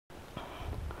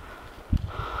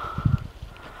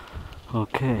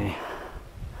Okay,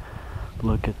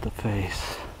 look at the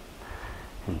face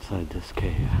inside this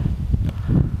cave.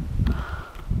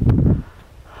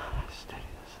 Steady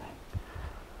this thing.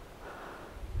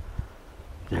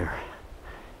 There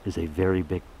is a very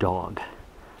big dog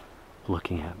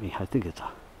looking at me. I think it's a...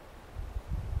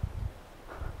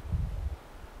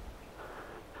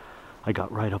 I got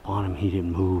right up on him, he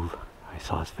didn't move. I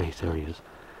saw his face, there he is.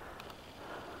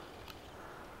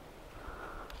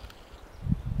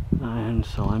 And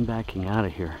so I'm backing out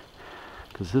of here,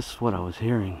 because this is what I was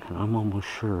hearing, and I'm almost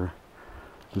sure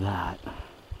that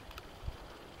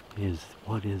is...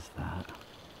 what is that?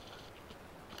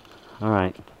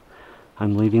 Alright,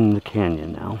 I'm leaving the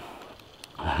canyon now.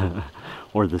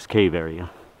 Or this cave area.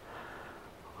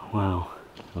 Wow,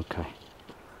 okay.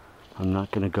 I'm not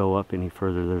going to go up any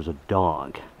further. There's a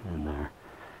dog in there.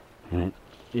 And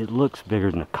it looks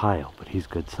bigger than a coyote, but he's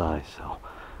good size, so...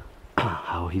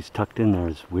 how he's tucked in there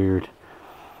is weird.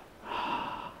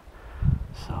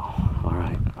 So,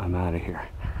 alright, I'm out of here.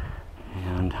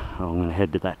 And I'm going to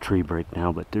head to that tree break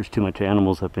now, but there's too much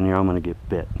animals up in here, I'm going to get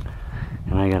bit.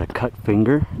 And I got a cut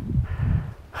finger.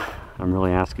 I'm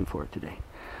really asking for it today.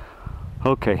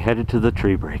 Okay, headed to the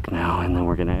tree break now, and then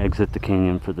we're going to exit the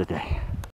canyon for the day.